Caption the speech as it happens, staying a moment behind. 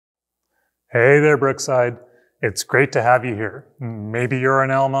Hey there, Brookside. It's great to have you here. Maybe you're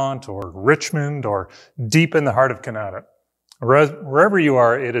in Elmont or Richmond or deep in the heart of Canada. Wherever you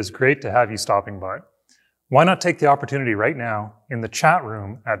are, it is great to have you stopping by. Why not take the opportunity right now in the chat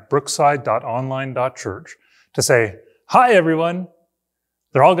room at brookside.online.church to say, "Hi, everyone."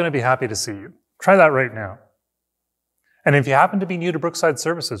 They're all going to be happy to see you. Try that right now. And if you happen to be new to Brookside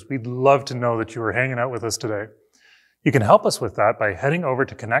services, we'd love to know that you are hanging out with us today. You can help us with that by heading over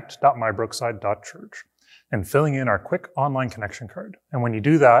to connect.mybrookside.church and filling in our quick online connection card. And when you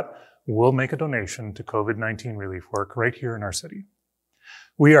do that, we'll make a donation to COVID-19 relief work right here in our city.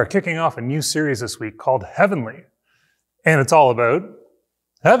 We are kicking off a new series this week called Heavenly, and it's all about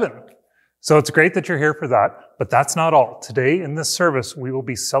heaven. So it's great that you're here for that, but that's not all. Today in this service, we will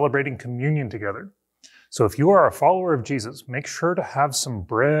be celebrating communion together. So if you are a follower of Jesus, make sure to have some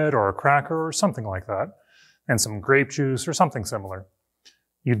bread or a cracker or something like that, and some grape juice or something similar.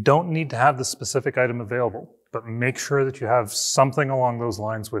 You don't need to have the specific item available, but make sure that you have something along those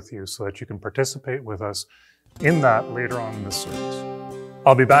lines with you so that you can participate with us in that later on in this service.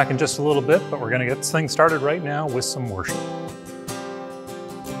 I'll be back in just a little bit, but we're going to get things started right now with some worship.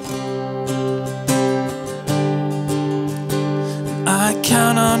 I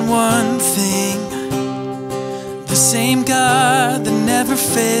count on one thing, the same God that never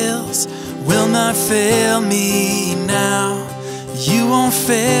fails will not fail me now. You won't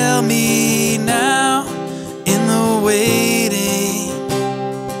fail me now in the waiting.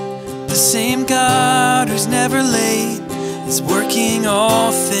 The same God who's never late is working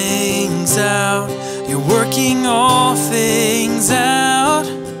all things out. You're working all things out.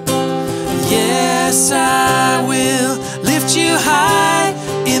 Yes, I will lift you high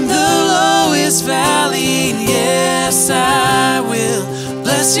in the lowest valley. Yes, I will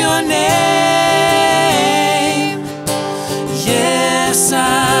bless your name. Yes,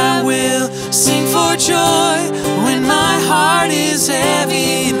 I will sing for joy when my heart is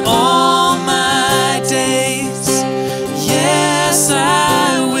heavy in all my days. Yes,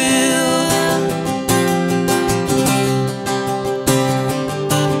 I will.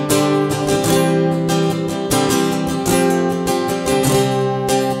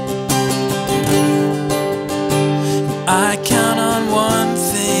 I count on one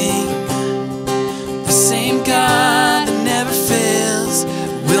thing, the same God that never fails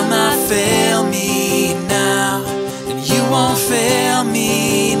will not fail me now, and you won't fail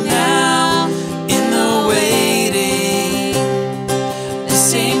me now in the waiting. The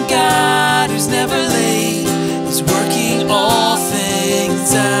same God who's never late is working all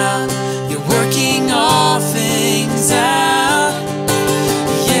things out. You're working all things out.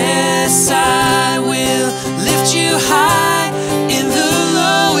 Yes, I will lift you high in the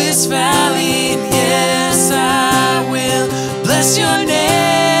lowest valley. And yes, I will bless your name.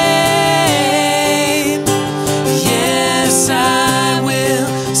 Yes, I will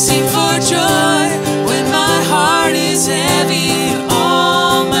sing for joy when my heart is heavy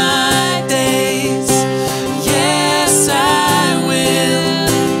all my days. Yes, I will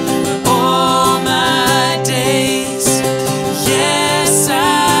all my days. Yes,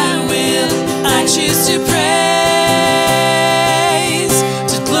 I will. I choose to praise,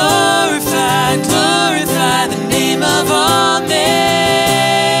 to glorify the name of all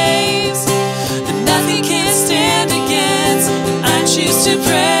names that nothing can stand against. And I choose to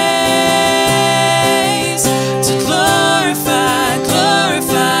praise, to glorify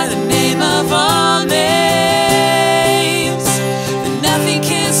the name of all names that nothing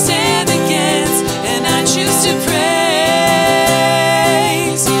can stand against. And I choose to praise,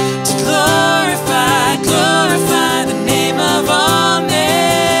 to glorify the name of all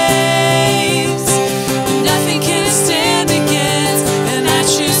names that nothing can stand against. And I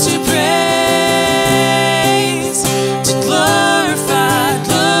choose to praise, to glorify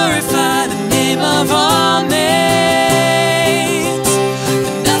the name of all names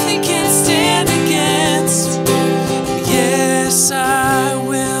that nothing can stand against. Yes, I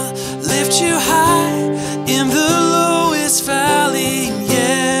will lift you high in the lowest valley.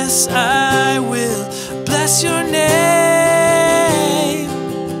 Yes, I will bless your name.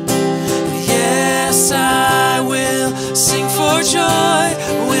 Yes, I will sing for joy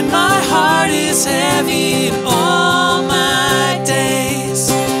when my heart is heavy in all my days.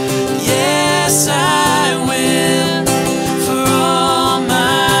 Yes, I will for all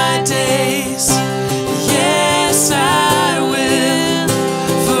my days. Yes, I will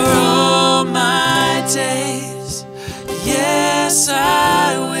for all my days. Yes,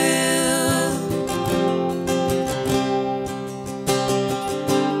 I will.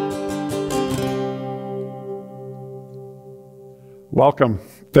 Welcome.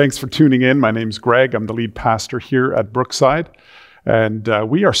 Thanks for tuning in. My name's Greg. I'm the lead pastor here at Brookside. And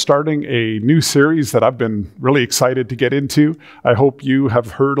we are starting a new series that I've been really excited to get into. I hope you have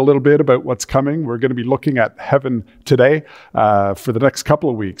heard a little bit about what's coming. We're going to be looking at heaven today for the next couple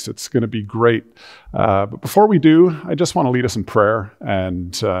of weeks. It's going to be great. But before we do, I just want to lead us in prayer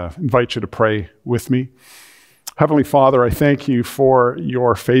and invite you to pray with me. Heavenly Father, I thank you for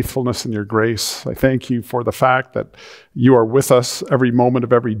your faithfulness and your grace. I thank you for the fact that you are with us every moment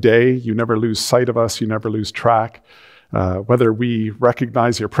of every day. You never lose sight of us. You never lose track. Whether we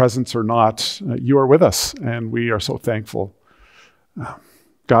recognize your presence or not, you are with us, and we are so thankful.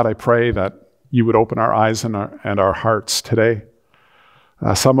 God, I pray that you would open our eyes and our hearts today.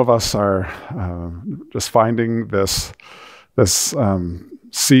 Some of us are just finding this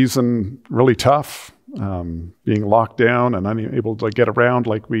season really tough, being locked down and unable to get around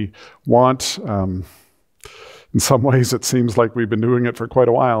like we want. In some ways, it seems like we've been doing it for quite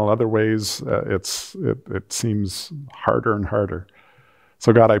a while. In other ways, it seems harder and harder.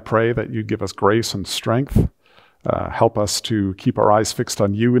 So God, I pray that you give us grace and strength. Help us to keep our eyes fixed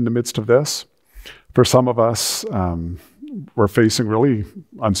on you in the midst of this. For some of us, we're facing really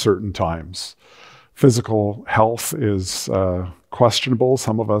uncertain times. Physical health is questionable.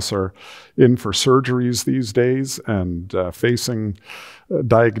 Some of us are in for surgeries these days and facing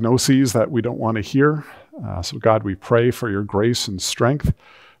diagnoses that we don't want to hear. So God, we pray for your grace and strength.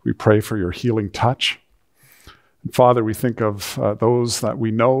 We pray for your healing touch. And Father, we think of those that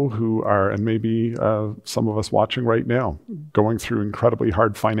we know who are, and maybe some of us watching right now, going through incredibly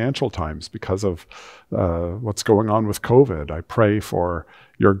hard financial times because of what's going on with COVID. I pray for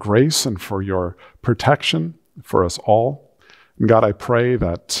your grace and for your protection for us all. And God, I pray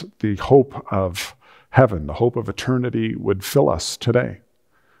that the hope of heaven, the hope of eternity would fill us today.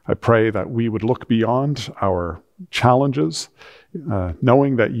 I pray that we would look beyond our challenges,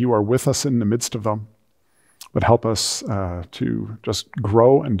 knowing that you are with us in the midst of them, but help us to just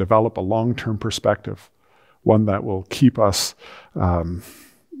grow and develop a long-term perspective, one that will keep us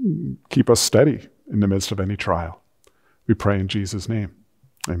steady in the midst of any trial. We pray in Jesus' name.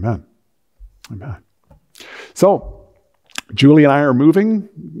 Amen. Amen. So, Julie and I are moving.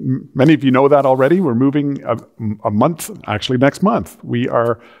 Many of you know that already. We're moving a month, actually next month. We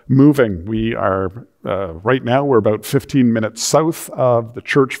are moving. We are, right now, we're about 15 minutes south of the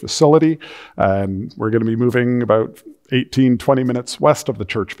church facility, and we're going to be moving about 18, 20 minutes west of the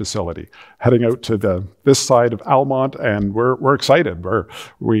church facility, heading out to this side of Almont, and we're excited.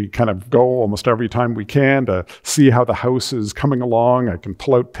 We kind of go almost every time we can to see how the house is coming along. I can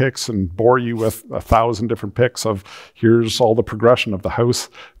pull out pics and bore you with 1,000 different pics of here's all the progression of the house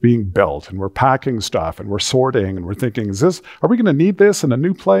being built, and we're packing stuff, and we're sorting, and we're thinking, are we going to need this in a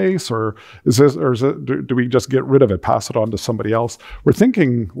new place, or do we just get rid of it, pass it on to somebody else? We're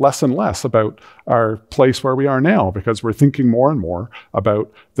thinking less and less about our place where we are now, because we're thinking more and more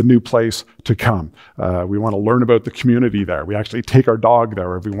about the new place to come. We want to learn about the community there. We actually take our dog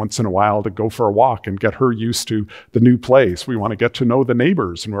there every once in a while to go for a walk and get her used to the new place. We want to get to know the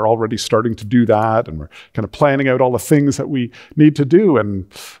neighbors, and we're already starting to do that, and we're kind of planning out all the things that we need to do. And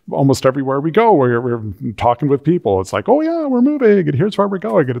almost everywhere we go, we're talking with people. It's like, oh yeah, we're moving, and here's where we're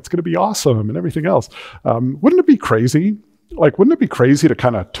going, and it's going to be awesome, and everything else. Wouldn't it be crazy? Wouldn't it be crazy to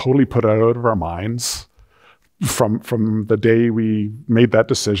kind of totally put it out of our minds from the day we made that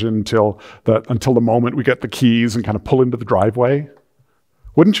decision until the moment we get the keys and kind of pull into the driveway?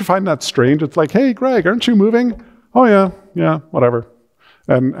 Wouldn't you find that strange? It's like, hey, Greg, aren't you moving? Oh yeah, whatever.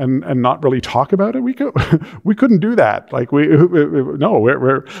 And not really talk about it. We couldn't do that.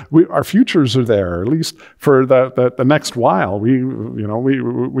 Our futures are there, at least for the next while. We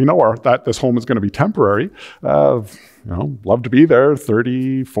know that this home is going to be temporary. Love to be there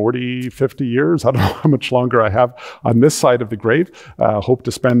 30, 40, 50 years. I don't know how much longer I have on this side of the grave. Hope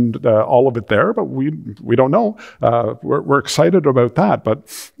to spend all of it there, but we don't know. We're excited about that,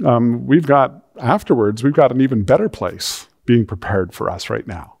 but we've got an even better place being prepared for us right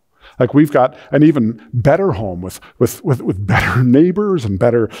now. We've got an even better home with better neighbors and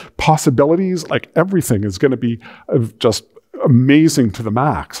better possibilities. Everything is going to be just amazing to the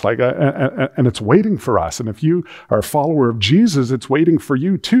max. And it's waiting for us. And if you are a follower of Jesus, it's waiting for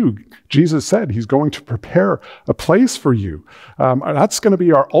you too. Jesus said he's going to prepare a place for you. That's going to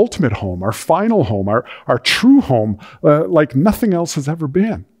be our ultimate home, our final home, our true home, like nothing else has ever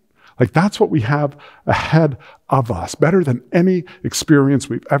been. That's what we have ahead of us, better than any experience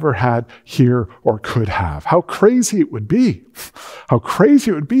we've ever had here or could have. How crazy it would be. How crazy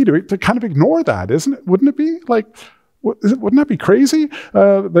it would be to kind of ignore that, isn't it? Wouldn't it be? Wouldn't that be crazy?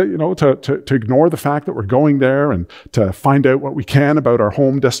 To ignore the fact that we're going there and to find out what we can about our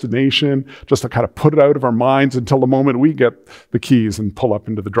home destination, just to kind of put it out of our minds until the moment we get the keys and pull up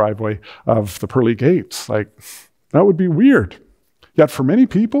into the driveway of the pearly gates. Like, that would be weird. Yet for many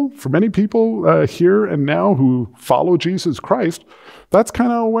people here and now who follow Jesus Christ, that's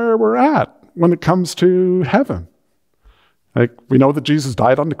kind of where we're at when it comes to heaven. Like, we know that Jesus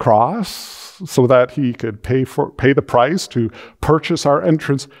died on the cross so that he could pay the price to purchase our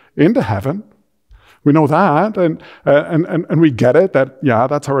entrance into heaven. We know that, and we get it, that, yeah,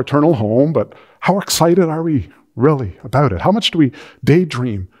 that's our eternal home, but how excited are we really about it? How much do we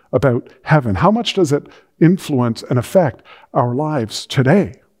daydream about heaven? How much does it influence and affect our lives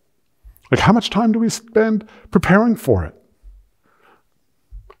today? Like, how much time do we spend preparing for it?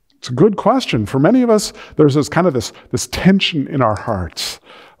 It's a good question. For many of us, there's this tension in our hearts.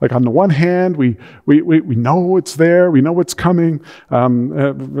 Like, on the one hand, we know it's there, we know it's coming.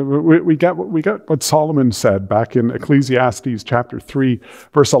 We get what Solomon said back in Ecclesiastes chapter 3,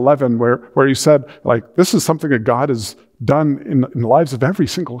 verse 11, where he said, like, this is something that God has done in the lives of every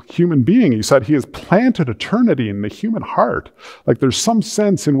single human being. He said he has planted eternity in the human heart. Like, there's some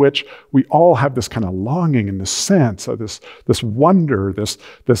sense in which we all have this kind of longing and this sense of this wonder, this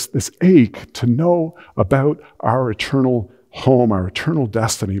ache to know about our eternal home, our eternal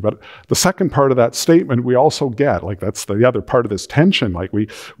destiny. But the second part of that statement we also get, like, that's the other part of this tension. Like, we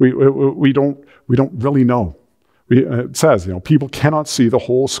don't really know. It says, people cannot see the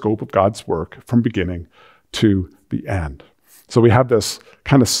whole scope of God's work from beginning to the end. So we have this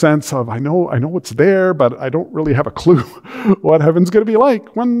kind of sense of, I know it's there, but I don't really have a clue what heaven's going to be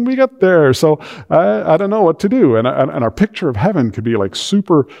like when we get there. So I don't know what to do. And our picture of heaven could be like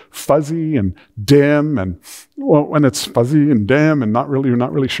super fuzzy and dim. And well, when it's fuzzy and dim and you're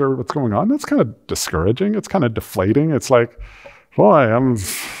not really sure what's going on, that's kind of discouraging. It's kind of deflating. It's like, boy,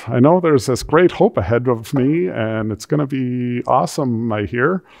 I know there's this great hope ahead of me, and it's going to be awesome, I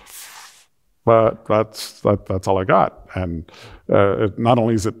hear. But that's all I got. And not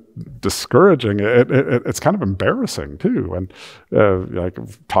only is it discouraging, it's kind of embarrassing too. And like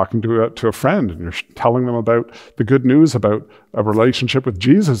talking to a friend, and you're telling them about the good news about a relationship with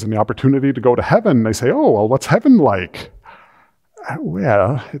Jesus and the opportunity to go to heaven. And they say, "Oh, well, what's heaven like?"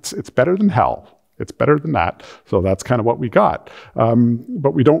 Well, it's better than hell. It's better than that. So that's kind of what we got.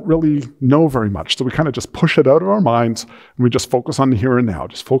 But we don't really know very much. So we kind of just push it out of our minds, and we just focus on the here and now.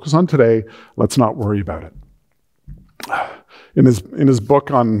 Just focus on today. Let's not worry about it. In his book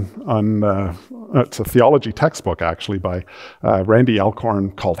it's a theology textbook actually by Randy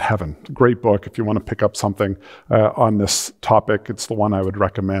Alcorn called Heaven. It's a great book if you want to pick up something on this topic. It's the one I would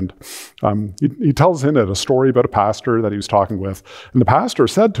recommend. He tells in it a story about a pastor that he was talking with, and the pastor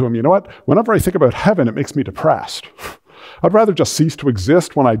said to him, "You know what? Whenever I think about heaven, it makes me depressed. I'd rather just cease to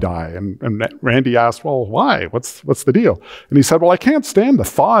exist when I die." And Randy asked, "Well, why? What's the deal?" And he said, "Well, I can't stand the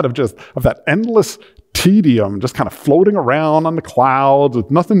thought of that endless tedium, just kind of floating around on the clouds with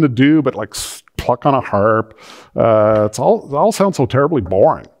nothing to do but like pluck on a harp. It all sounds so terribly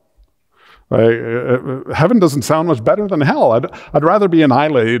boring. Heaven doesn't sound much better than hell. I'd rather be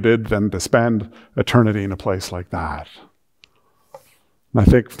annihilated than to spend eternity in a place like that." And I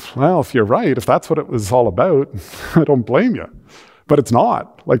think, well, if you're right, if that's what it was all about, I don't blame you. But it's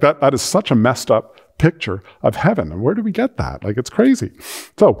not. Like that is such a messed up picture of heaven. And where do we get that? Like, it's crazy.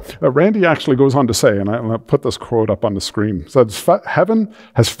 So Randy actually goes on to say, and I'm going to put this quote up on the screen, says, "Heaven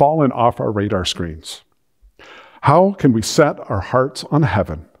has fallen off our radar screens. How can we set our hearts on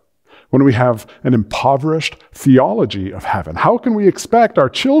heaven when we have an impoverished theology of heaven? How can we expect our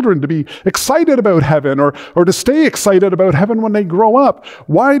children to be excited about heaven or to stay excited about heaven when they grow up?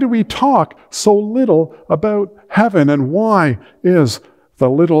 Why do we talk so little about heaven? And why is the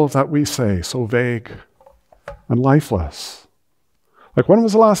little that we say so vague and lifeless?" Like, when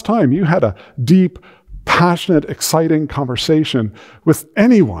was the last time you had a deep, passionate, exciting conversation with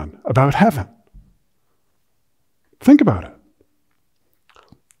anyone about heaven? Think about it.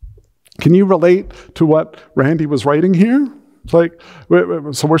 Can you relate to what Randy was writing here? It's like,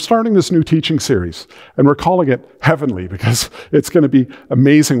 so we're starting this new teaching series, and we're calling it Heavenly because it's going to be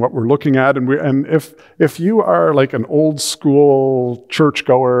amazing what we're looking at. And if you are like an old school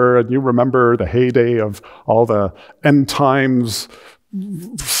churchgoer and you remember the heyday of all the end times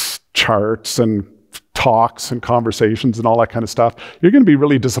charts and talks and conversations and all that kind of stuff, you're going to be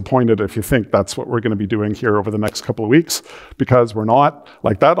really disappointed if you think that's what we're going to be doing here over the next couple of weeks, because we're not.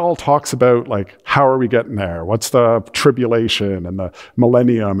 Like, that all talks about, like, how are we getting there? What's the tribulation and the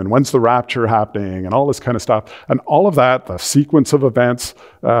millennium, and when's the rapture happening, and all this kind of stuff. And all of that, the sequence of events,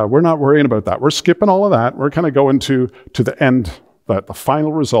 we're not worrying about that. We're skipping all of that. We're kind of going to the end, the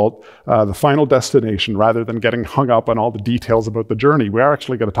final result, the final destination, rather than getting hung up on all the details about the journey. We are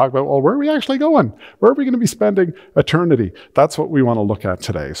actually going to talk about, well, where are we actually going? Where are we going to be spending eternity? That's what we want to look at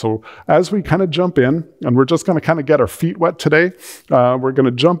today. So as we kind of jump in, and we're just going to kind of get our feet wet today, we're going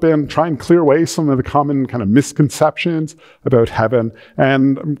to jump in, try and clear away some of the common kind of misconceptions about heaven,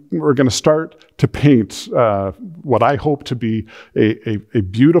 and we're going to start to paint what I hope to be a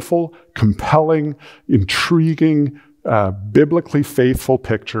beautiful, compelling, intriguing, biblically faithful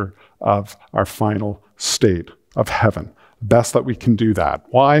picture of our final state of heaven. Best that we can do that.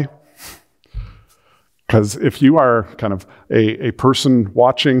 Why? Because if you are kind of a person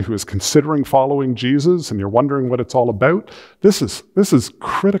watching who is considering following Jesus and you're wondering what it's all about, this is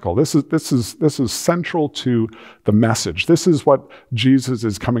critical. This is central to the message. This is what Jesus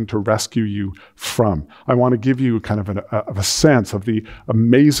is coming to rescue you from. I want to give you kind of a sense of the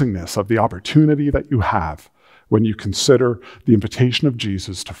amazingness of the opportunity that you have when you consider the invitation of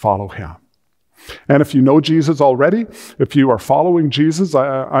Jesus to follow him. And if you know Jesus already, if you are following Jesus,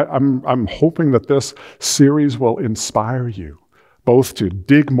 I'm hoping that this series will inspire you, both to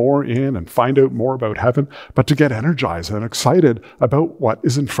dig more in and find out more about heaven, but to get energized and excited about what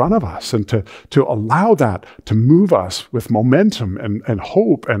is in front of us, and to allow that to move us with momentum and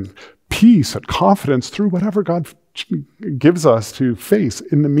hope and peace and confidence through whatever God gives us to face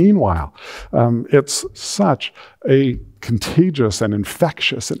in the meanwhile. It's such a contagious and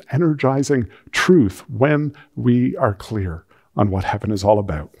infectious and energizing truth when we are clear on what heaven is all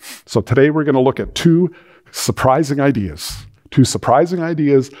about. So today we're going to look at two surprising ideas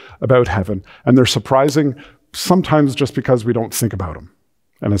about heaven, and they're surprising sometimes just because we don't think about them.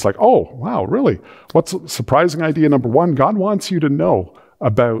 And it's like, oh, wow, really? What's surprising idea number one? God wants you to know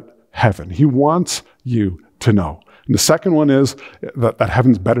about heaven. He wants you to know. And the second one is that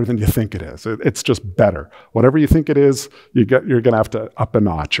heaven's better than you think it is. It's just better. Whatever you think it is, you're going to have to up a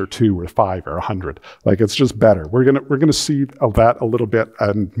notch or 2 or 5 or 100. Like, it's just better. We're going to see that a little bit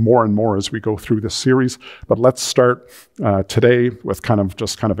and more as we go through this series. But let's start today with kind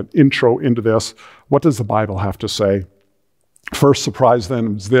of an intro into this. What does the Bible have to say? First surprise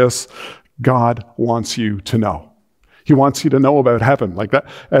then is this: God wants you to know. He wants you to know about heaven like that.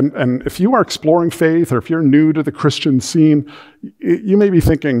 And if you are exploring faith, or if you're new to the Christian scene, you may be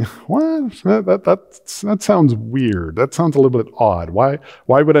thinking, what? That sounds weird. That sounds a little bit odd. Why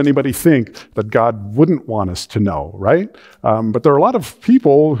would anybody think that God wouldn't want us to know, right? But there are a lot of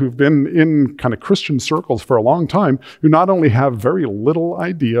people who've been in kind of Christian circles for a long time who not only have very little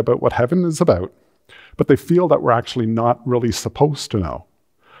idea about what heaven is about, but they feel that we're actually not really supposed to know.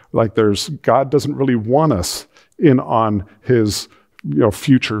 Like, God doesn't really want us in on his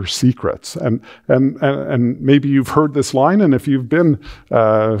future secrets. And maybe you've heard this line, and if you've been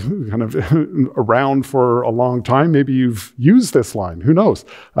kind of around for a long time, maybe you've used this line. Who knows?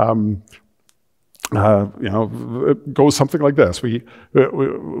 It goes something like this: we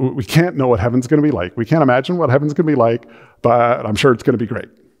can't know what heaven's going to be like. We can't imagine what heaven's going to be like, but I'm sure it's going to be great.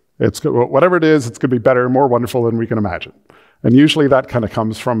 Whatever it is, it's going to be better, more wonderful than we can imagine. And usually that kind of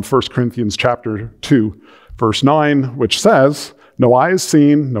comes from 1 Corinthians chapter 2, verse 9, which says, "No eye has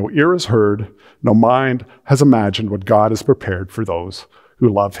seen, no ear has heard, no mind has imagined what God has prepared for those who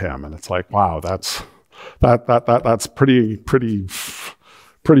love him." And it's like, wow, that's pretty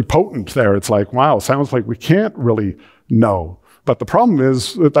potent there. It's like, wow, sounds like we can't really know. But the problem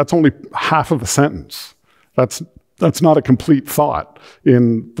is that that's only half of a sentence. That's not a complete thought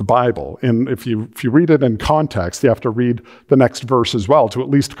in the Bible. And if you read it in context, you have to read the next verse as well to at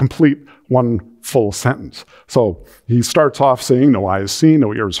least complete one full sentence. So he starts off saying, "No eye has seen,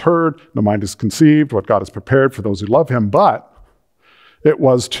 no ear has heard, no mind has conceived what God has prepared for those who love him. But it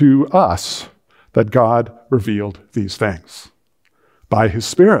was to us that God revealed these things by his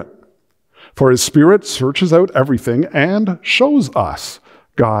Spirit. For his Spirit searches out everything and shows us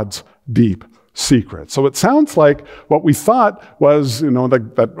God's deep secret." So it sounds like what we thought was,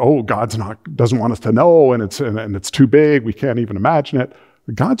 that God doesn't want us to know, and it's too big, we can't even imagine it.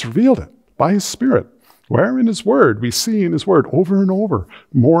 But God's revealed it by his Spirit. Where in his word, we see in his word over and over,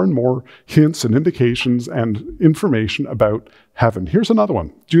 more and more hints and indications and information about heaven. Here's another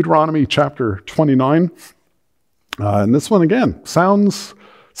one, Deuteronomy chapter 29. And this one again sounds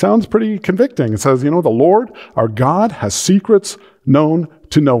pretty convicting. It says, "The Lord, our God, has secrets known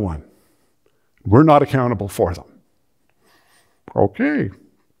to no one." we're not accountable for them. Okay,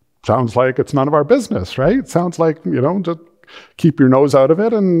 sounds like it's none of our business, right? Sounds like, just keep your nose out of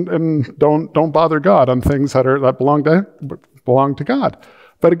it and don't bother God on things that belong to God.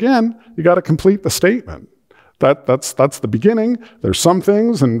 But again, you got to complete the statement. That's the beginning. There's some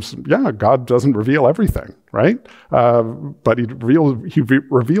things, and yeah, God doesn't reveal everything, right? But he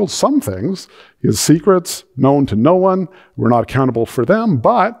reveals some things. His secrets known to no one. We're not accountable for them,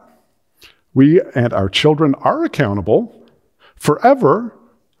 but we and our children are accountable forever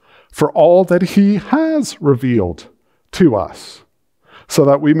for all that he has revealed to us, so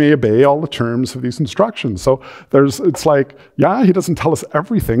that we may obey all the terms of these instructions. So it's like, yeah, he doesn't tell us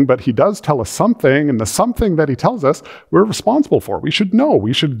everything, but he does tell us something, and the something that he tells us, we're responsible for. We should know,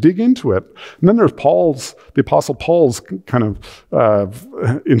 we should dig into it. And then there's the Apostle Paul's kind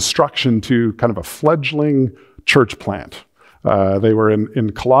of instruction to kind of a fledgling church plant. They were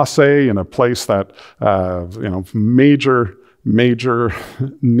in Colossae, in a place that, major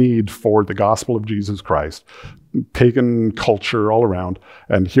need for the gospel of Jesus Christ. Pagan culture all around.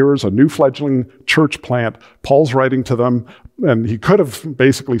 And here's a new fledgling church plant. Paul's writing to them, and he could have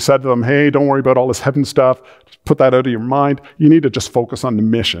basically said to them, hey, don't worry about all this heaven stuff. Just put that out of your mind. You need to just focus on the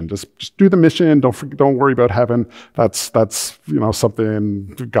mission. Just do the mission. Don't worry about heaven. That's something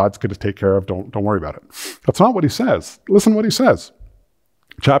God's going to take care of. Don't worry about it. That's not what he says. Listen to what he says.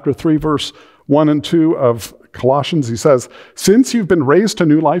 Chapter 3, verse 1 and 2 of Colossians, he says, since you've been raised to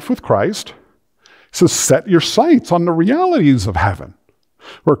new life with Christ, he says, set your sights on the realities of heaven,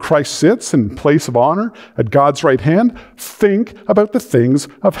 where Christ sits in place of honor at God's right hand. Think about the things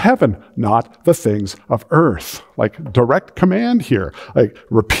of heaven, not the things of earth. Like direct command here, like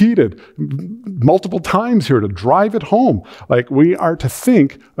repeated multiple times here to drive it home. Like we are to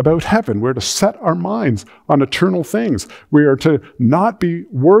think about heaven. We're to set our minds on eternal things. We are to not be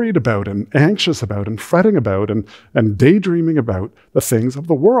worried about and anxious about and fretting about and daydreaming about the things of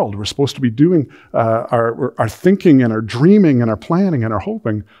the world. We're supposed to be doing our thinking and our dreaming and our planning and our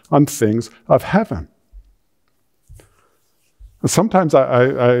hoping on things of heaven. Sometimes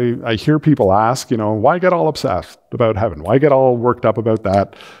I hear people ask, why get all obsessed about heaven? Why get all worked up about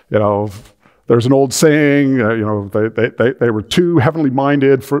that? There's an old saying, they were too heavenly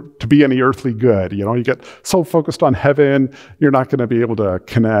minded to be any earthly good. You get so focused on heaven, you're not going to be able to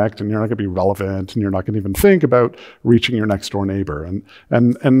connect, and you're not going to be relevant, and you're not going to even think about reaching your next door neighbor.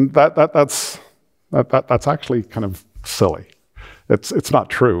 And that's actually kind of silly. It's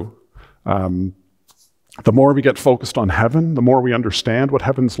not true. The more we get focused on heaven, the more we understand what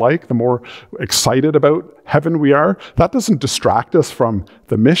heaven's like, the more excited about heaven we are. That doesn't distract us from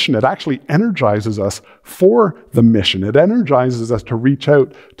the mission. It actually energizes us for the mission. It energizes us to reach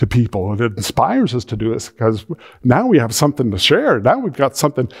out to people. It inspires us to do this because now we have something to share. Now we've got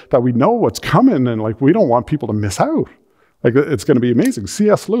something that we know what's coming, and we don't want people to miss out. It's going to be amazing.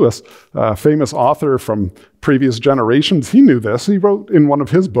 C.S. Lewis, a famous author from previous generations, he knew this. He wrote in one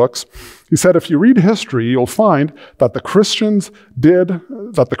of his books, he said, if you read history, you'll find that the Christians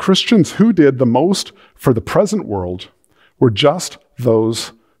who did the most for the present world were just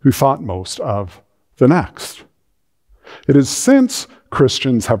those who thought most of the next. It is since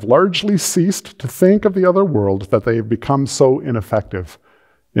Christians have largely ceased to think of the other world that they have become so ineffective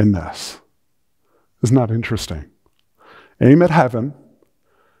in this. Isn't that interesting? Aim at heaven,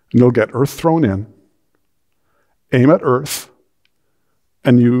 and you'll get earth thrown in. Aim at earth,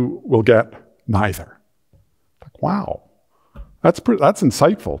 and you will get neither. Wow, that's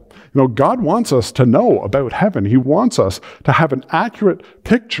insightful. God wants us to know about heaven. He wants us to have an accurate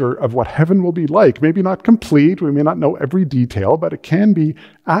picture of what heaven will be like. Maybe not complete, we may not know every detail, but it can be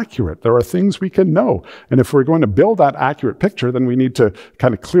accurate. There are things we can know. And if we're going to build that accurate picture, then we need to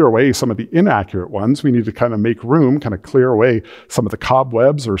kind of clear away some of the inaccurate ones. We need to kind of make room, kind of clear away some of the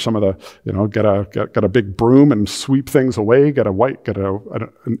cobwebs or some of the, get a big broom and sweep things away, get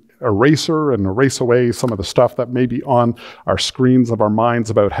an eraser and erase away some of the stuff that may be on our screens of our minds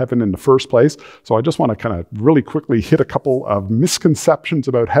about heaven in the first place. So I just want to kind of really quickly hit a couple of misconceptions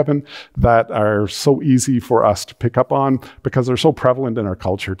about heaven that are so easy for us to pick up on because they're so prevalent in our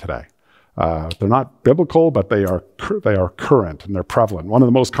culture today. They're not biblical, but they are current and they're prevalent. One of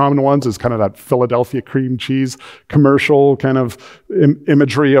the most common ones is kind of that Philadelphia cream cheese commercial kind of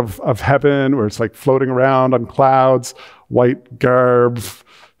imagery of heaven, where it's like floating around on clouds, white garb,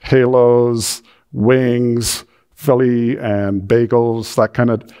 halos, wings, Philly and bagels, that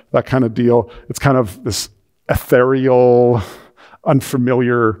kind of deal. It's kind of this ethereal,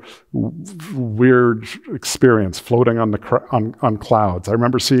 unfamiliar, weird experience floating on clouds. I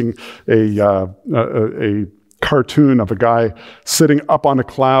remember seeing a cartoon of a guy sitting up on a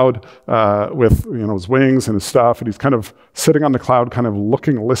cloud with his wings and his stuff, and he's kind of sitting on the cloud, kind of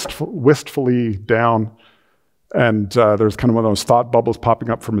looking wistfully down. And there's kind of one of those thought bubbles popping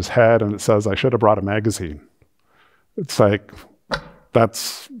up from his head, and it says, "I should have brought a magazine." It's like,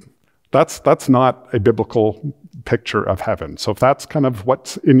 that's not a biblical picture of heaven. So if that's kind of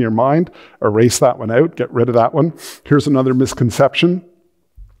what's in your mind, erase that one out, get rid of that one. Here's another misconception.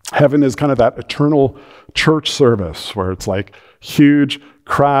 Heaven is kind of that eternal church service where it's like huge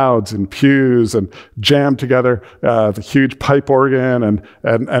crowds and pews and jammed together, the huge pipe organ,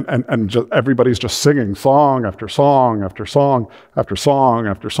 and just, everybody's just singing song after song after song after song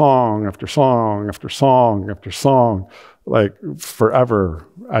after song after song after song after song, like forever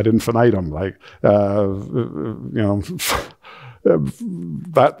ad infinitum. Like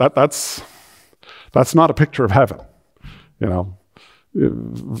that's not a picture of heaven,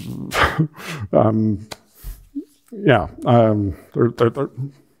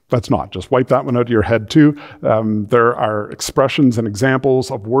 that's not. Just wipe that one out of your head too. There are expressions and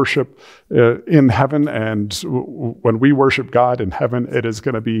examples of worship in heaven, and when we worship God in heaven, it is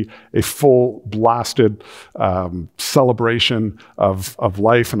going to be a full blasted celebration of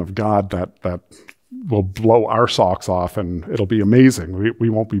life and of God that will blow our socks off, and it'll be amazing. We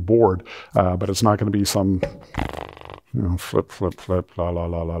won't be bored, but it's not going to be some flip, la, la,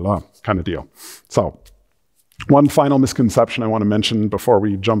 la, la, la kind of deal. So one final misconception I want to mention before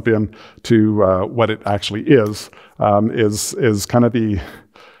we jump in to what it actually is kind of the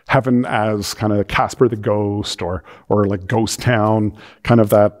heaven as kind of Casper the Ghost or like Ghost Town, kind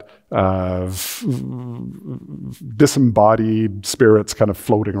of that disembodied spirits kind of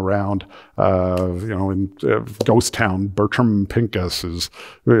floating around. In Ghost Town, Bertram Pincus is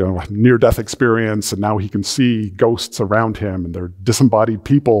near-death experience, and now he can see ghosts around him, and they're disembodied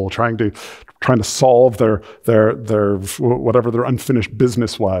people trying to solve their whatever their unfinished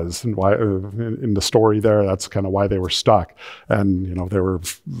business was, and why in the story there, that's kind of why they were stuck, and they were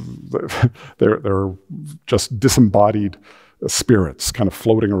just disembodied spirits kind of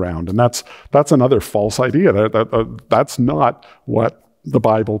floating around, and that's another false idea. That's not what the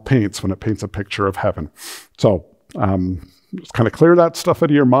Bible paints when it paints a picture of heaven. So just kind of clear that stuff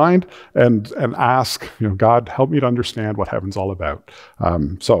out of your mind and ask, God, help me to understand what heaven's all about.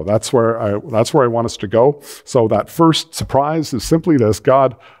 So that's where I want us to go. So that first surprise is simply this: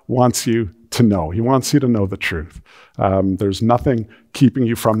 God wants you to know. He wants you to know the truth. There's nothing keeping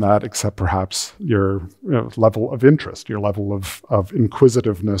you from that except perhaps your level of interest, your level of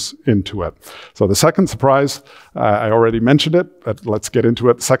inquisitiveness into it. So the second surprise, I already mentioned it, but let's get into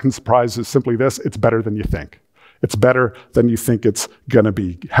it. The second surprise is simply this: it's better than you think. It's better than you think it's going to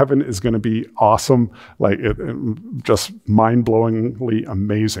be. Heaven is going to be awesome, just mind-blowingly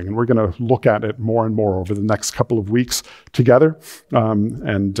amazing. And we're going to look at it more and more over the next couple of weeks together.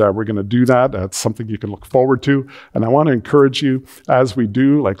 And we're going to do that. That's something you can look forward to. And I want to encourage you, as we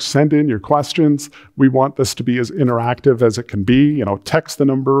do, send in your questions. We want this to be as interactive as it can be. Text the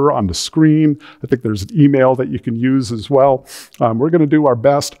number on the screen. I think there's an email that you can use as well. We're going to do our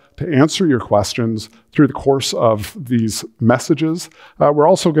best to answer your questions through the course of these messages. We're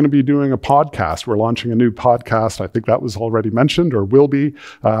also going to be doing a podcast. We're launching a new podcast. I think that was already mentioned, or will be,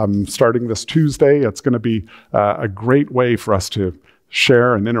 starting this Tuesday. It's going to be a great way for us to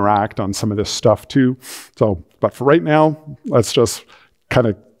share and interact on some of this stuff too. So, but for right now, let's just kind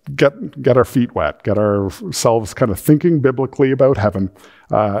of get our feet wet, get ourselves kind of thinking biblically about heaven.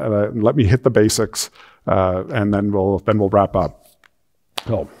 Let me hit the basics, and then we'll wrap up.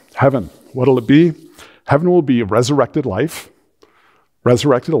 So, heaven, what'll it be? Heaven will be a resurrected life,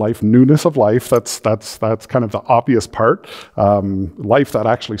 newness of life. That's kind of the obvious part. Life that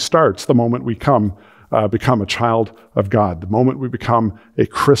actually starts the moment we become a child of God, the moment we become a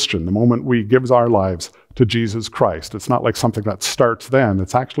Christian, the moment we give our lives to Jesus Christ. It's not like something that starts then.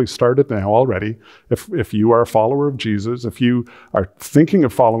 It's actually started now already. If you are a follower of Jesus, if you are thinking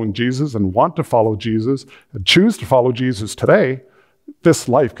of following Jesus and want to follow Jesus and choose to follow Jesus today, this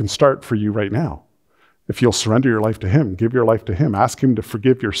life can start for you right now. If you'll surrender your life to Him, give your life to Him, ask Him to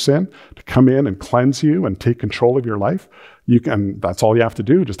forgive your sin, to come in and cleanse you and take control of your life, that's all you have to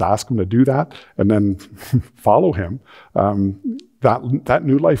do. Just ask Him to do that and then follow Him. That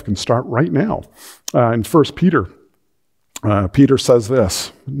new life can start right now. In 1 Peter Peter says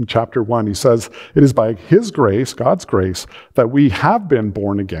this in chapter 1. He says, it is by his grace, God's grace, that we have been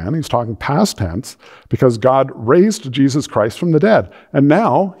born again. He's talking past tense, because God raised Jesus Christ from the dead. And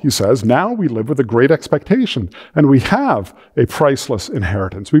now, he says, now we live with a great expectation, and we have a priceless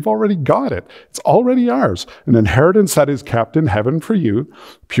inheritance. We've already got it. It's already ours. An inheritance that is kept in heaven for you,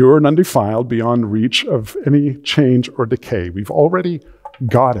 pure and undefiled, beyond reach of any change or decay. We've already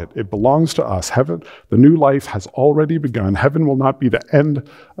got it. It belongs to us. Heaven, the new life has already begun. Heaven will not be the end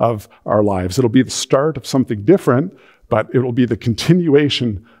of our lives. It'll be the start of something different, but it will be the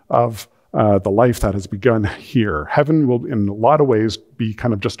continuation of the life that has begun here. Heaven will, in a lot of ways, be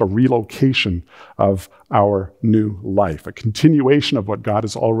kind of just a relocation of our new life, a continuation of what God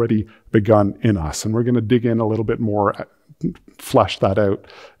has already begun in us. And we're going to dig in a little bit more, flesh that out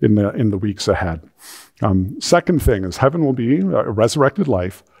in the weeks ahead. Second thing is heaven will be a resurrected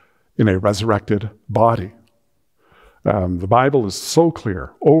life in a resurrected body. The Bible is so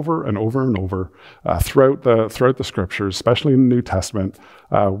clear over and over and over throughout the scriptures, especially in the New Testament.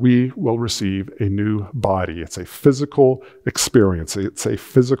 We will receive a new body. It's a physical experience. It's a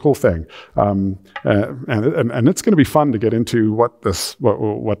physical thing, and it's going to be fun to get into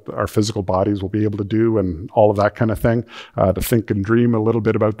what our physical bodies will be able to do and all of that kind of thing. To think and dream a little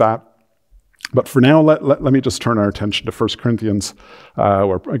bit about that. But for now, let me just turn our attention to 1 Corinthians,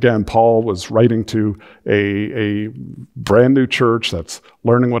 where, again, Paul was writing to a brand new church that's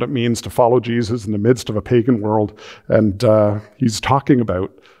learning what it means to follow Jesus in the midst of a pagan world. And he's talking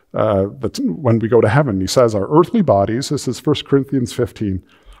about that when we go to heaven. He says, our earthly bodies, this is 1 Corinthians 15,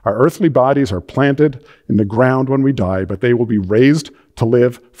 our earthly bodies are planted in the ground when we die, but they will be raised to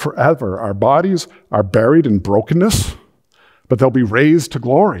live forever. Our bodies are buried in brokenness, but they'll be raised to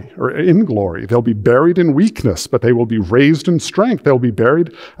glory, or in glory. They'll be buried in weakness, but they will be raised in strength. They'll be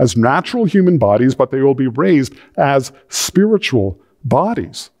buried as natural human bodies, but they will be raised as spiritual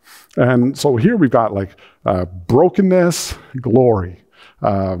bodies. And so here we've got like brokenness, glory,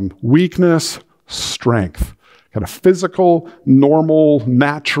 weakness, strength, kind of physical, normal,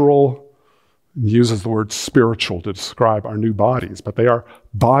 natural. He uses the word spiritual to describe our new bodies, but they are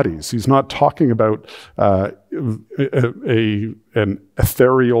bodies. He's not talking about an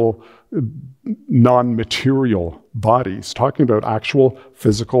ethereal, non-material body. He's talking about actual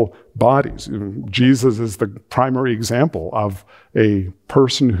physical bodies. Jesus is the primary example of a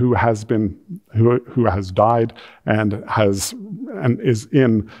person who has died and is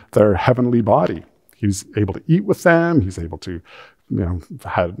in their heavenly body. He's able to eat with them. He's able to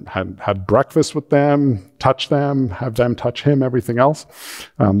had breakfast with them, touch them, have them touch him, everything else.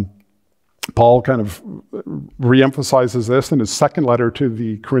 Paul kind of reemphasizes this in his second letter to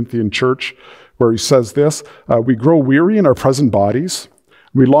the Corinthian church, where he says this, we grow weary in our present bodies.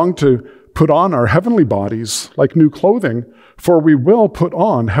 We long to put on our heavenly bodies like new clothing, for we will put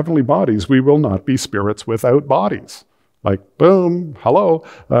on heavenly bodies. We will not be spirits without bodies. Like, boom, hello,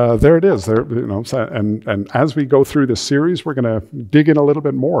 there it is. There, and as we go through this series, we're going to dig in a little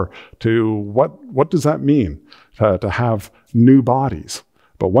bit more to what does that mean to have new bodies.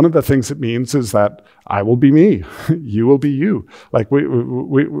 But one of the things it means is that I will be me, you will be you. Like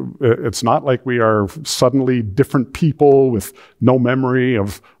it's not like we are suddenly different people with no memory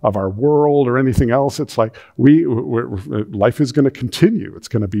of our world or anything else. It's like life is going to continue. It's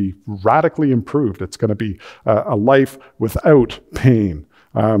going to be radically improved. It's going to be a life without pain.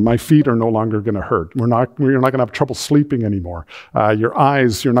 My feet are no longer going to hurt. You're not going to have trouble sleeping anymore. Your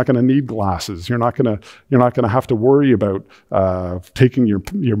eyes, you're not going to need glasses. You're not going to have to worry about taking your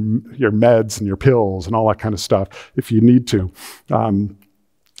meds and your pills and all that kind of stuff if you need to.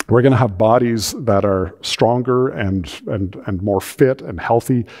 We're going to have bodies that are stronger and more fit and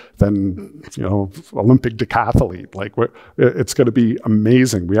healthy than Olympic decathlete. Like it's going to be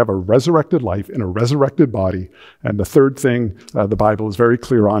amazing. We have a resurrected life in a resurrected body. And the third thing the Bible is very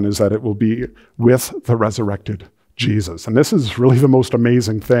clear on is that it will be with the resurrected Jesus. And this is really the most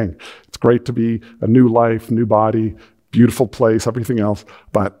amazing thing. It's great to be a new life, new body, beautiful place, everything else,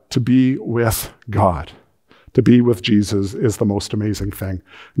 but to be with God. To be with Jesus is the most amazing thing.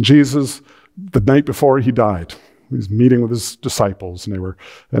 Jesus, the night before he died, he was meeting with his disciples, and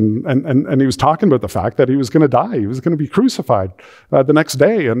he was talking about the fact that he was going to die. He was going to be crucified the next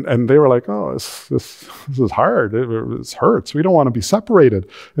day, and they were like, "Oh, this is hard. It hurts. We don't want to be separated."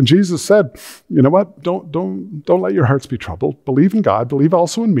 And Jesus said, "You know what? Don't let your hearts be troubled. Believe in God. Believe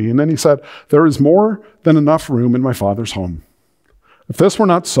also in me." And then he said, "There is more than enough room in my Father's home. If this were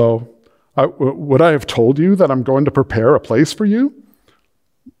not so, would I have told you that I'm going to prepare a place for you?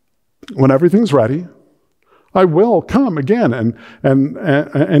 When everything's ready, I will come again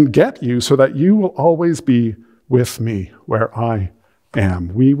and get you so that you will always be with me where I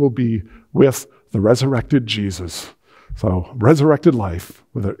am. We will be with the resurrected Jesus. So resurrected life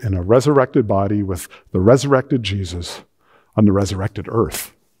in a resurrected body with the resurrected Jesus on the resurrected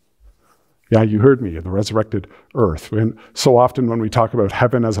earth. Yeah, you heard me, the resurrected earth. And so often when we talk about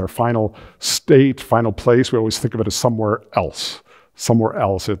heaven as our final state, final place, we always think of it as somewhere else. Somewhere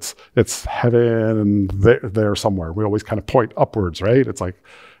else. It's heaven and there somewhere. We always kind of point upwards, right? It's like,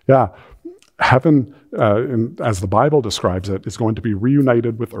 yeah, heaven, as the Bible describes it, is going to be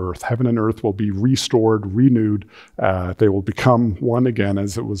reunited with earth. Heaven and earth will be restored, renewed. They will become one again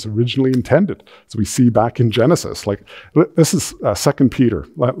as it was originally intended, as we see back in Genesis. Like, this is 2 Peter.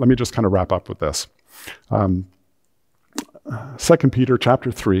 Let me just kind of wrap up with this. 2 Peter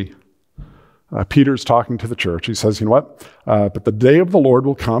chapter 3. Peter's talking to the church. He says, you know what? But the day of the Lord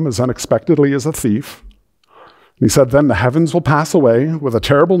will come as unexpectedly as a thief. And he said, then the heavens will pass away with a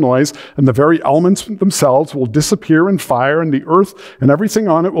terrible noise, and the very elements themselves will disappear in fire, and the earth and everything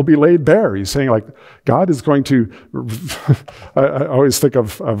on it will be laid bare. He's saying, like, God is going to, I always think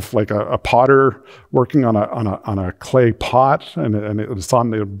of like a potter working on a clay pot, and it's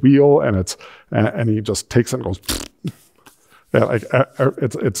on the wheel, and he just takes it and goes, yeah,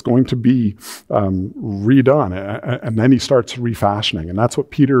 it's going to be redone, and then he starts refashioning, and that's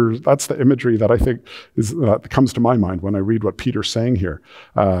the imagery that I think comes to my mind when I read what Peter's saying here.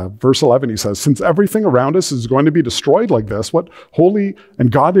 Verse 11, he says, since everything around us is going to be destroyed like this, what holy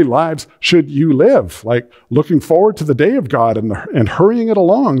and godly lives should you live? Like looking forward to the day of God and hurrying it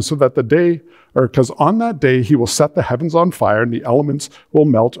along so that because on that day he will set the heavens on fire and the elements will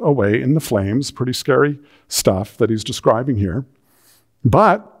melt away in the flames. Pretty scary stuff that he's describing here.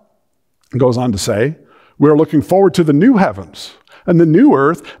 But, it goes on to say, we're looking forward to the new heavens and the new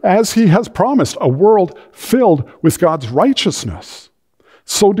earth as he has promised, a world filled with God's righteousness.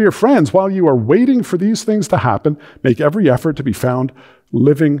 So, dear friends, while you are waiting for these things to happen, make every effort to be found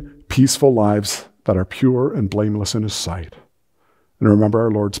living peaceful lives that are pure and blameless in his sight. And remember,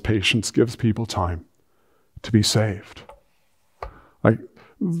 our Lord's patience gives people time to be saved. Like,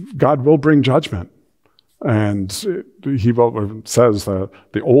 God will bring judgment. And he says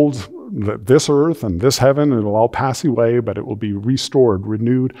this earth and this heaven, it will all pass away, but it will be restored,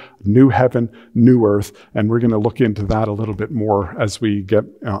 renewed, new heaven, new earth. And we're going to look into that a little bit more as we get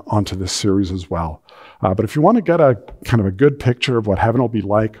onto this series as well. But if you want to get a kind of a good picture of what heaven will be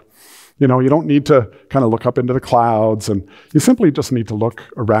like, you don't need to kind of look up into the clouds, and you simply just need to look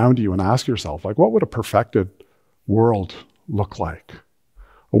around you and ask yourself, like, what would a perfected world look like?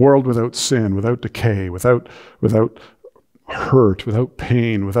 A world without sin, without decay, without hurt, without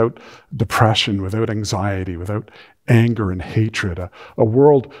pain, without depression, without anxiety, without anger and hatred. A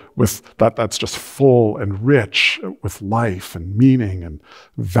world that's just full and rich with life and meaning and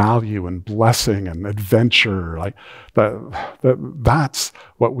value and blessing and adventure. Like that's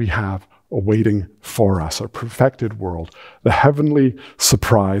what we have awaiting for us, a perfected world. The heavenly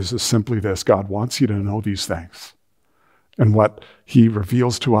surprise is simply this: God wants you to know these things. And what he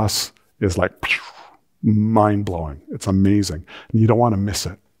reveals to us is like mind-blowing. It's amazing. And you don't want to miss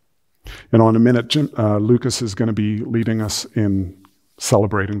it. In a minute, Lucas is going to be leading us in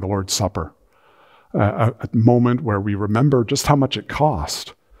celebrating the Lord's Supper, a moment where we remember just how much it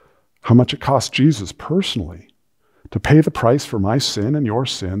cost Jesus personally to pay the price for my sin and your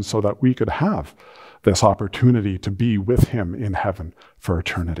sin so that we could have this opportunity to be with him in heaven for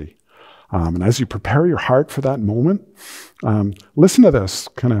eternity. And as you prepare your heart for that moment, listen to this,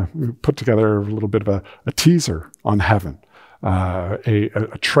 kind of put together a little bit of a teaser on heaven,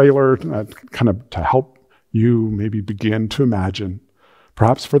 a trailer kind of to help you maybe begin to imagine,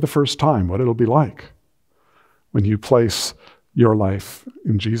 perhaps for the first time, what it'll be like when you place your life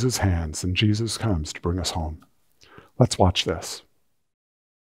in Jesus' hands and Jesus comes to bring us home. Let's watch this.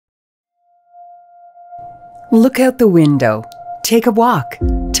 Look out the window. Take a walk.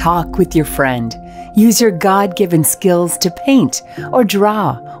 Talk with your friend. Use your God-given skills to paint or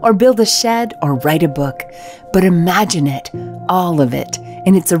draw or build a shed or write a book. But imagine it, all of it,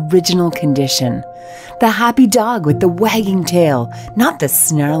 in its original condition. The happy dog with the wagging tail, not the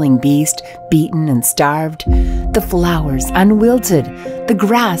snarling beast, beaten and starved. The flowers unwilted, the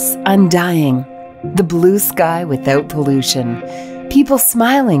grass undying. The blue sky without pollution. People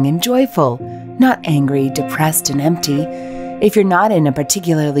smiling and joyful, not angry, depressed, and empty. If you're not in a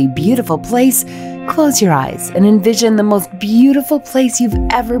particularly beautiful place, close your eyes and envision the most beautiful place you've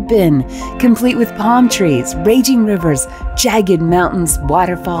ever been, complete with palm trees, raging rivers, jagged mountains,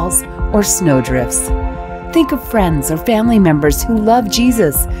 waterfalls, or snowdrifts. Think of friends or family members who love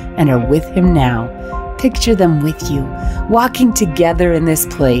Jesus and are with him now. Picture them with you, walking together in this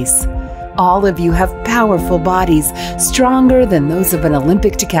place. All of you have powerful bodies, stronger than those of an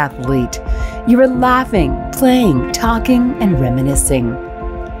Olympic decathlete. You are laughing, playing, talking, and reminiscing.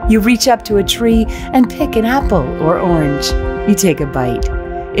 You reach up to a tree and pick an apple or orange. You take a bite.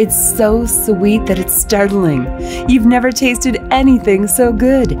 It's so sweet that it's startling. You've never tasted anything so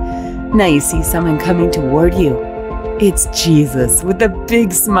good. Now you see someone coming toward you. It's Jesus with a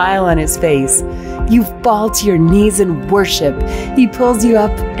big smile on his face. You fall to your knees in worship. He pulls you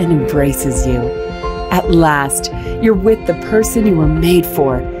up and embraces you. At last, you're with the person you were made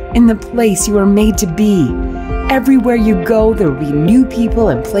for, in the place you were made to be. Everywhere you go, there will be new people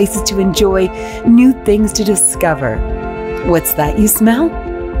and places to enjoy, new things to discover. What's that you smell?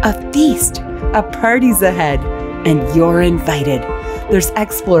 A feast. A party's ahead, and you're invited. There's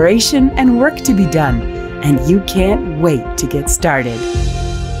exploration and work to be done, and you can't wait to get started.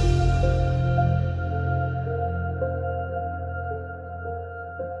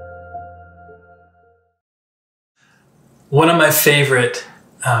 One of my favorite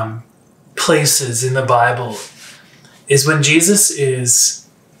places in the Bible is when Jesus is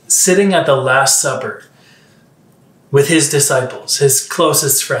sitting at the Last Supper with his disciples, his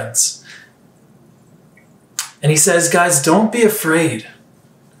closest friends. And he says, guys, don't be afraid.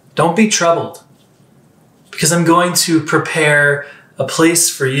 Don't be troubled, because I'm going to prepare a place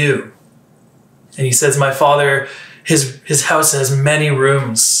for you. And he says, my Father, his house has many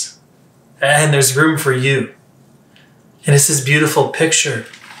rooms, and there's room for you. And it's this beautiful picture.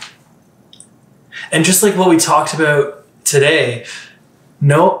 And just like what we talked about today,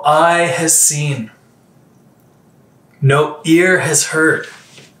 no eye has seen, no ear has heard,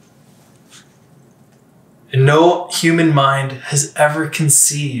 and no human mind has ever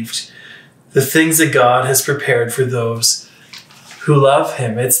conceived the things that God has prepared for those who love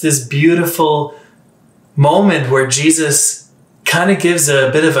him. It's this beautiful moment where Jesus kind of gives a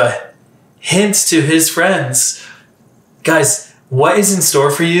bit of a hint to his friends. Guys, what is in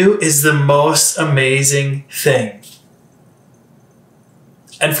store for you is the most amazing thing.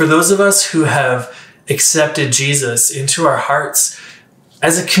 And for those of us who have accepted Jesus into our hearts,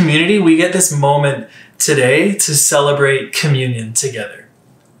 as a community, we get this moment today to celebrate communion together.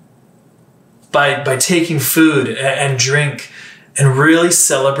 By taking food and drink and really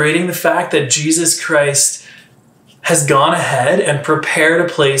celebrating the fact that Jesus Christ has gone ahead and prepared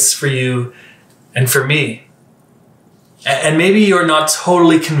a place for you and for me. And maybe you're not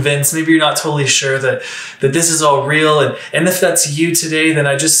totally convinced, maybe you're not totally sure that this is all real. And if that's you today, then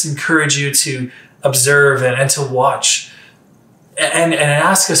I just encourage you to observe and to watch and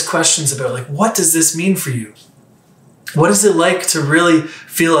ask us questions about, like, what does this mean for you? What is it like to really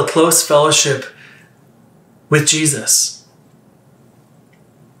feel a close fellowship with Jesus?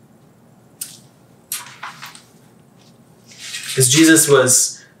 As Jesus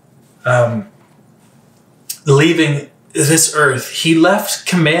was leaving this earth, he left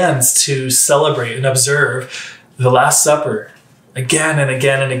commands to celebrate and observe the Last Supper again and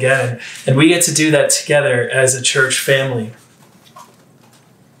again and again. And we get to do that together as a church family.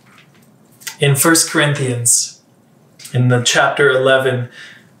 In 1 Corinthians, in the chapter 11,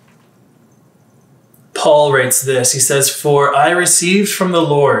 Paul writes this. He says, "For I received from the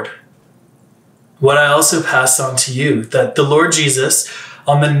Lord what I also passed on to you, that the Lord Jesus,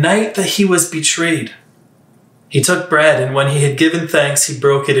 on the night that he was betrayed, he took bread, and when he had given thanks, he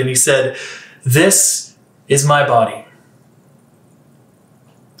broke it, and he said, 'This is my body,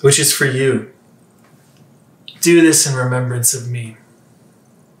 which is for you. Do this in remembrance of me.'"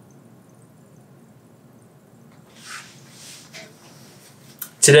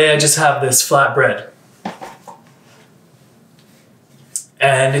 Today I just have this flatbread.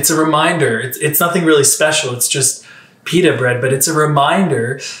 And it's a reminder. It's nothing really special. It's just pita bread, but it's a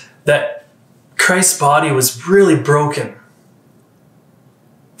reminder that Christ's body was really broken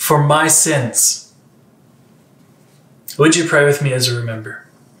for my sins. Would you pray with me as a remember?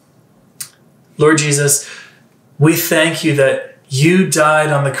 Lord Jesus, we thank you that you died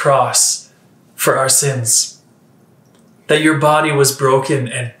on the cross for our sins, that your body was broken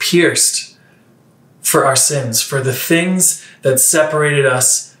and pierced for our sins, for the things that separated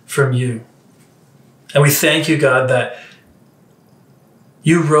us from you. And we thank you, God, that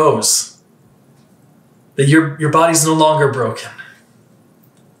you rose, that your body's no longer broken.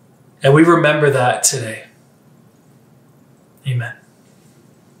 And we remember that today. Amen.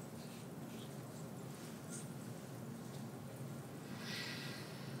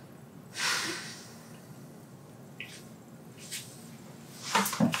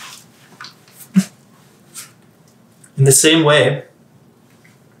 In the same way,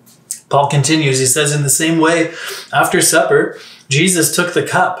 Paul continues, he says, "In the same way, after supper, Jesus took the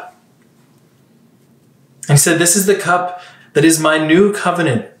cup, And he said, this is the cup that is my new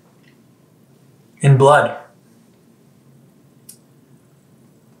covenant in blood.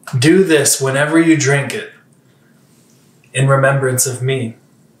 Do this whenever you drink it in remembrance of me.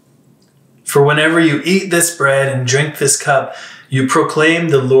 For whenever you eat this bread and drink this cup, you proclaim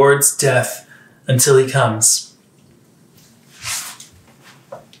the Lord's death until he comes.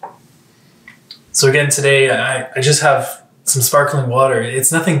 So again, today I just have some sparkling water.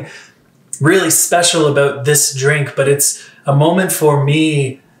 It's nothing really special about this drink, but it's a moment for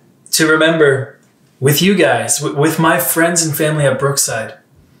me to remember with you guys, with my friends and family at Brookside,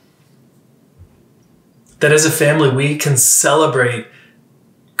 that as a family we can celebrate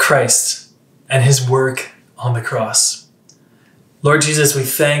Christ and his work on the cross. Lord Jesus, we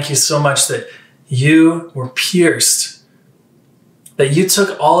thank you so much that you were pierced, that you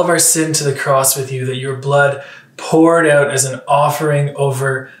took all of our sin to the cross with you, that your blood poured out as an offering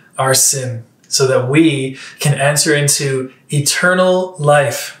over our sin so that we can enter into eternal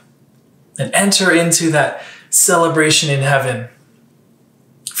life and enter into that celebration in heaven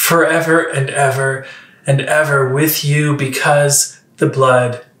forever and ever and ever with you because the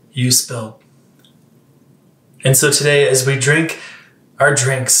blood you spilled. And so today, as we drink our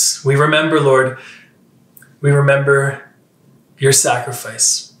drinks, we remember, Lord, we remember your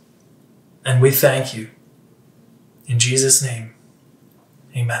sacrifice. And we thank you. In Jesus' name,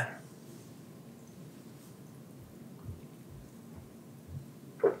 amen.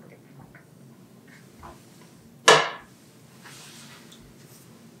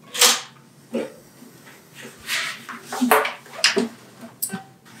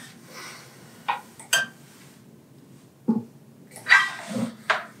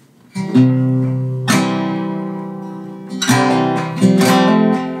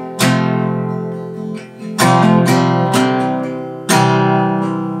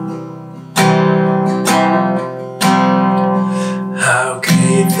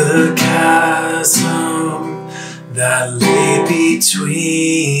 The chasm that lay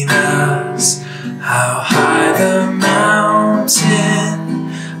between us, how high the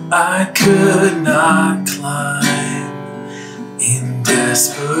mountain I could not climb. In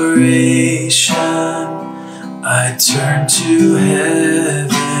desperation, I turned to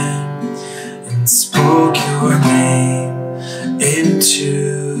heaven and spoke your name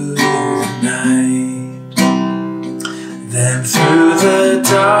into the night. Then through the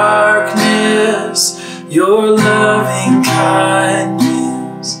darkness, your loving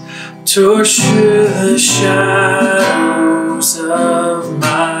kindness tore through the shadows of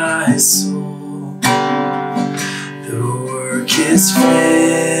my soul. The work is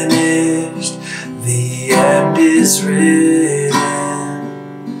finished, the end is written.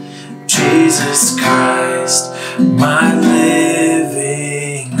 Jesus Christ, my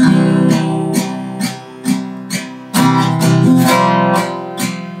living hope.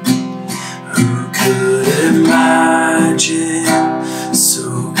 Imagine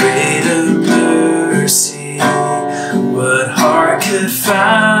so great a mercy. What heart could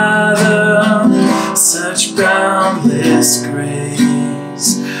fathom such boundless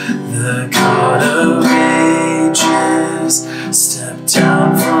grace? The God of ages stepped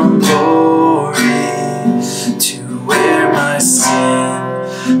down from glory to wear my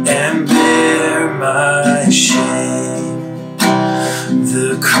sin and bear my shame.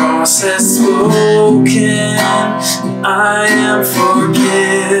 The cross has spoken, I am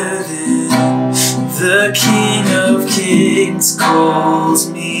forgiven. The King of Kings calls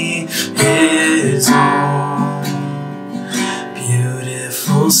me his own.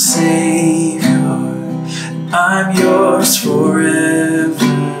 Beautiful Savior, I'm yours forever.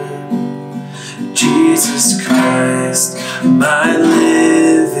 Jesus Christ, my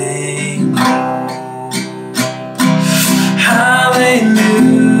living hope. Hallelujah,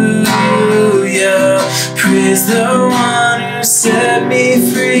 praise the one who set me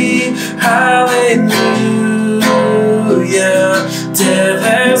free. Hallelujah, death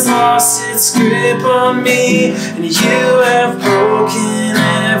has lost its grip on me, and you have broken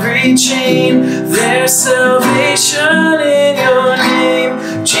every chain. There's salvation in your name,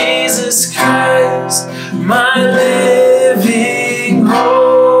 Jesus Christ, my living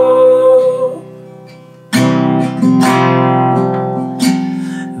hope.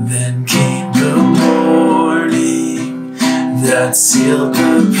 Then came the morning that sealed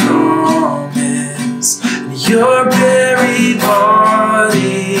the promise. Your buried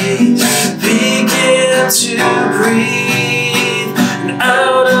body began to breathe, and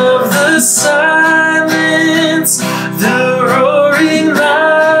out of the silence, the roaring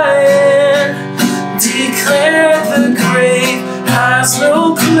lion declared the grave has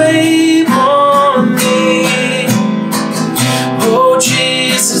no claim on me.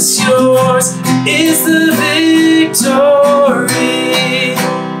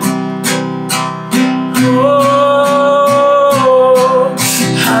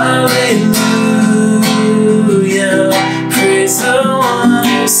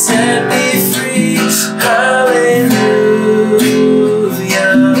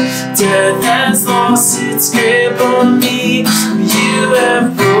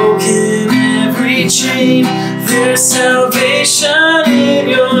 name. There's salvation in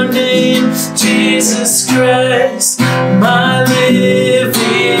your name, Jesus Christ, my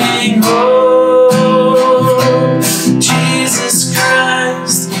living hope. Jesus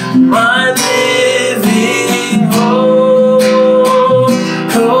Christ, my living hope.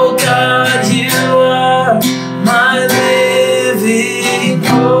 Oh God, you are my living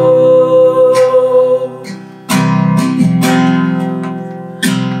hope.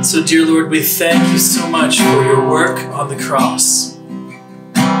 So, dear Lord, we thank you so much for your work on the cross.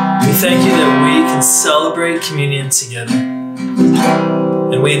 We thank you that we can celebrate communion together.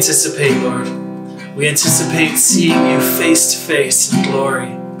 And we anticipate, Lord, we anticipate seeing you face to face in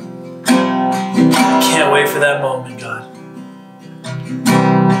glory. I can't wait for that moment, God.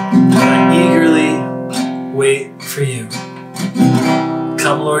 I eagerly wait for you.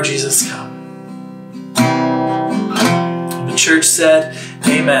 Come, Lord Jesus, come. And the church said,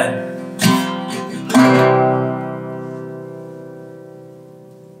 Amen.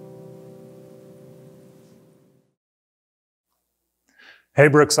 Hey,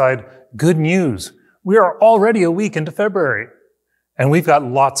 Brookside, good news. We are already a week into February, and we've got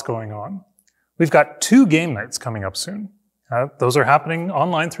lots going on. We've got 2 game nights coming up soon. Those are happening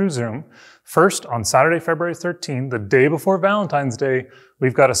online through Zoom. First, on Saturday, February 13, the day before Valentine's Day,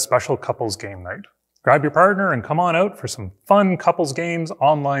 we've got a special couples game night. Grab your partner and come on out for some fun couples games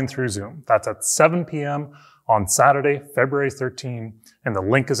online through Zoom. That's at 7 p.m. on Saturday, February 13, and the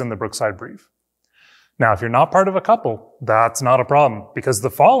link is in the Brookside Brief. Now, if you're not part of a couple, that's not a problem, because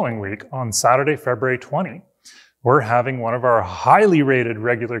the following week, on Saturday, February 20, we're having one of our highly rated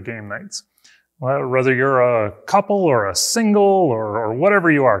regular game nights. Well, whether you're a couple or a single or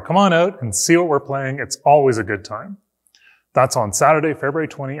whatever you are, come on out and see what we're playing. It's always a good time. That's on Saturday, February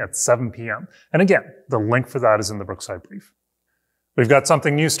 20 at 7 p.m. And again, the link for that is in the Brookside Brief. We've got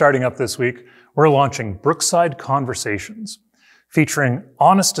something new starting up this week. We're launching Brookside Conversations, featuring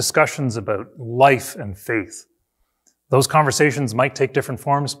honest discussions about life and faith. Those conversations might take different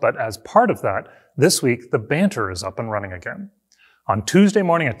forms, but as part of that, this week, the banter is up and running again. On Tuesday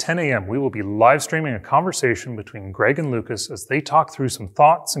morning at 10 a.m., we will be live streaming a conversation between Greg and Lucas as they talk through some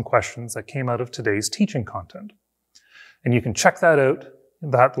thoughts and questions that came out of today's teaching content. And you can check that out,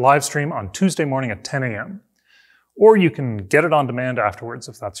 that live stream, on Tuesday morning at 10 a.m. Or you can get it on demand afterwards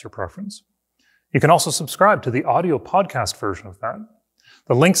if that's your preference. You can also subscribe to the audio podcast version of that.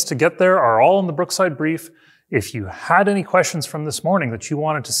 The links to get there are all in the Brookside Brief. If you had any questions from this morning that you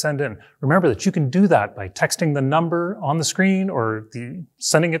wanted to send in, remember that you can do that by texting the number on the screen or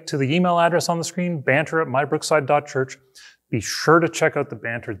sending it to the email address on the screen, banter@mybrookside.church. Be sure to check out the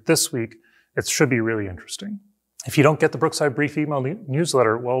banter this week. It should be really interesting. If you don't get the Brookside Brief email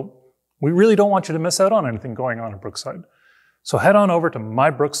newsletter, well, we really don't want you to miss out on anything going on at Brookside. So head on over to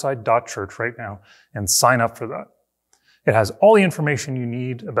mybrookside.church right now and sign up for that. It has all the information you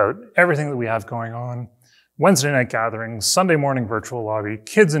need about everything that we have going on: Wednesday night gatherings, Sunday morning virtual lobby,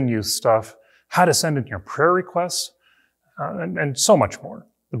 kids and youth stuff, how to send in your prayer requests, and so much more.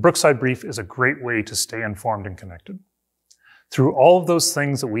 The Brookside Brief is a great way to stay informed and connected. Through all of those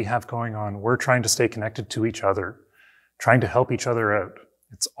things that we have going on, we're trying to stay connected to each other, trying to help each other out.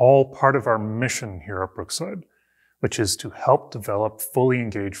 It's all part of our mission here at Brookside, which is to help develop fully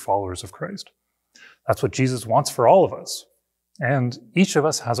engaged followers of Christ. That's what Jesus wants for all of us. And each of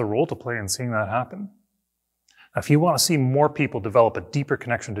us has a role to play in seeing that happen. Now, if you want to see more people develop a deeper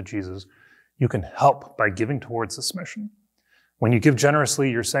connection to Jesus, you can help by giving towards this mission. When you give generously,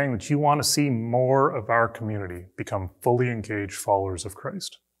 you're saying that you want to see more of our community become fully engaged followers of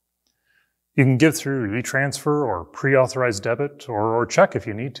Christ. You can give through e-transfer or pre-authorized debit or check if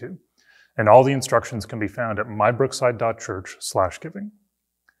you need to. And all the instructions can be found at mybrookside.church/giving.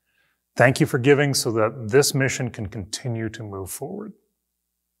 Thank you for giving so that this mission can continue to move forward.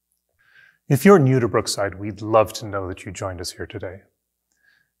 If you're new to Brookside, we'd love to know that you joined us here today.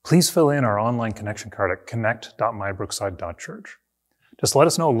 Please fill in our online connection card at connect.mybrookside.church. Just let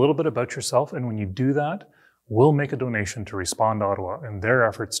us know a little bit about yourself, and when you do that, we'll make a donation to Respond Ottawa in their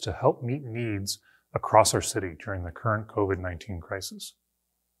efforts to help meet needs across our city during the current COVID-19 crisis.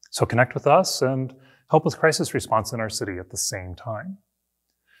 So connect with us and help with crisis response in our city at the same time.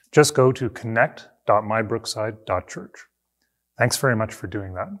 Just go to connect.mybrookside.church. Thanks very much for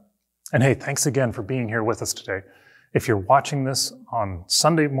doing that. And hey, thanks again for being here with us today. If you're watching this on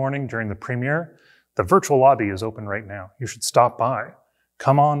Sunday morning during the premiere, the virtual lobby is open right now. You should stop by.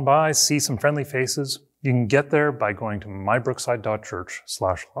 Come on by, see some friendly faces. You can get there by going to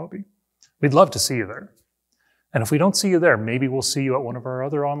mybrookside.church/lobby. We'd love to see you there. And if we don't see you there, maybe we'll see you at one of our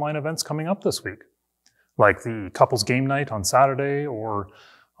other online events coming up this week, like the couples game night on Saturday or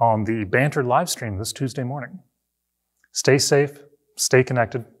on the Banter live stream this Tuesday morning. Stay safe, stay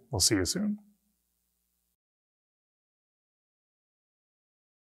connected. We'll see you soon.